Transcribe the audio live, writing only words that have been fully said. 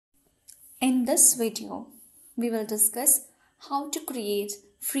In this video, we will discuss how to create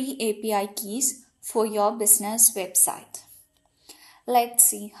free API keys for your business website. Let's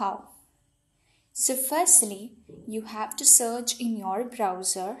see how. So firstly, you have to search in your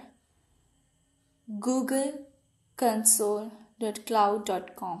browser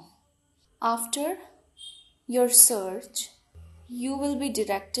googleconsole.cloud.com. After your search, you will be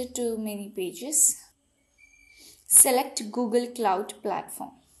directed to many pages. Select Google Cloud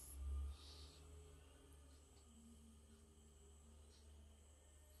Platform.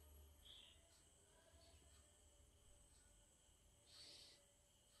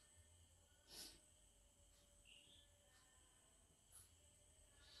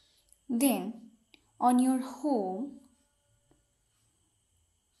 Then, on your home,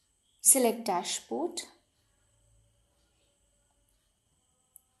 select Dashboard.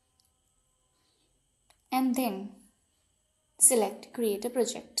 And then select Create a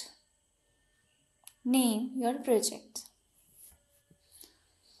Project. Name your project.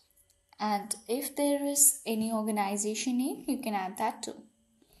 And if there is any organization name, you can add that too.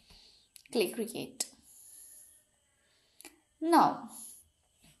 Click Create. Now,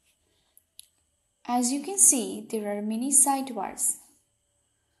 as you can see, there are many sidebars: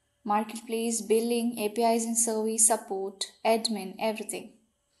 Marketplace, Billing, APIs and Service, Support, Admin, everything.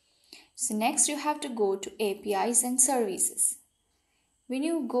 So next you have to go to APIs and Services. When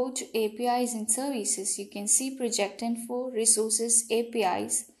you go to APIs and Services, you can see Project Info, Resources,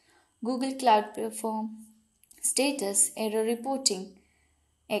 APIs, Google Cloud Platform, Status, Error Reporting,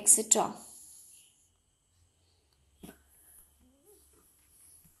 etc.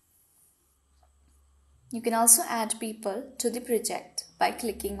 You can also add people to the project by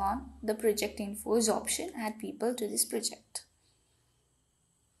clicking on the Project Infos option, Add People to this project.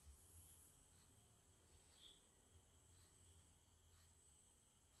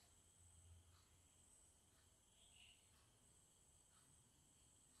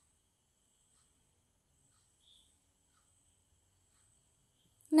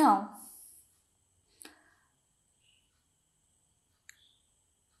 Now,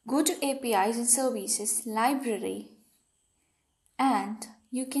 go to APIs and Services Library and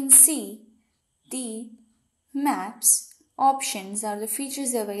you can see the maps options are the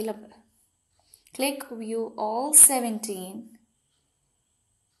features available. Click View All 17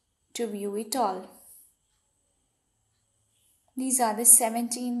 to view it all. These are the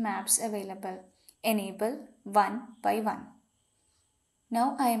 17 maps available. Enable one by one.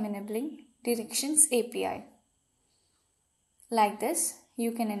 Now I am enabling Directions API. Like this,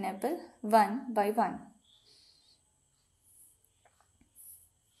 you can enable one by one.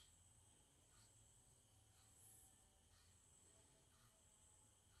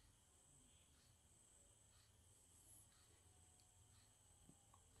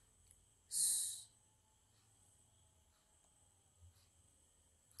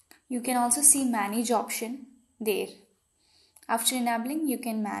 You can also see Manage option there. After enabling, you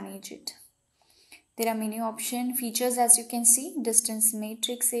can manage it. There are many features as you can see: Distance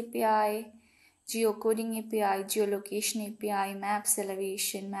Matrix API, Geocoding API, Geolocation API, Maps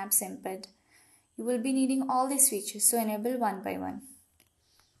Elevation, Maps Embed. You will be needing all these features, so enable one by one.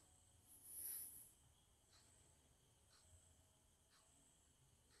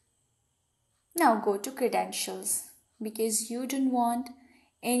 Now go to Credentials, because you don't want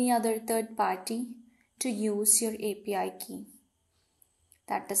any other third party to use your API key.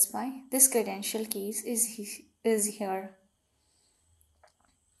 That is why this credential keys is here.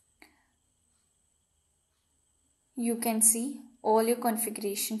 You can see all your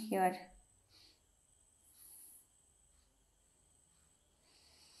configuration here.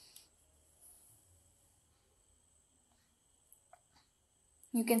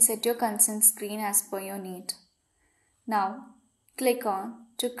 You can set your consent screen as per your need. Now click on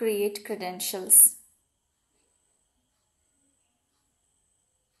to create credentials.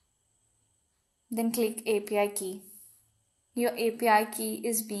 Then click API key. Your API key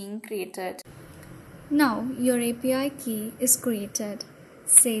is being created. Now your API key is created.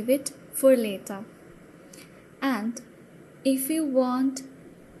 Save it for later. And if you want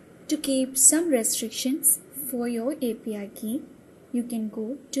to keep some restrictions for your API key, you can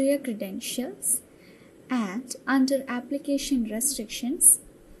go to your credentials and under application restrictions,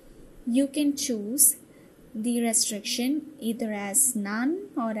 you can choose the restriction either as none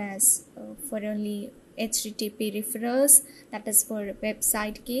or as for only HTTP referrals, that is for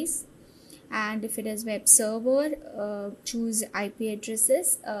website case. And if it is web server, choose IP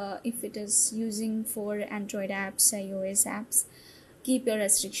addresses. If it is using for Android apps, iOS apps, keep your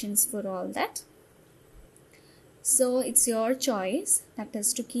restrictions for all that. So it's your choice, that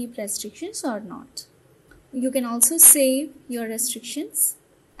is to keep restrictions or not. You can also save your restrictions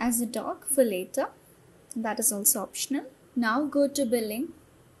as a doc for later. That is also optional. Now go to billing.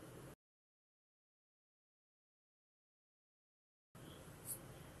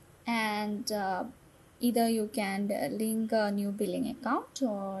 And either you can link a new billing account,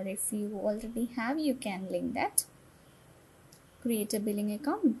 or if you already have, you can link that. Create a billing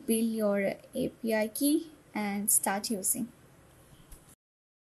account, bill your API key and start using.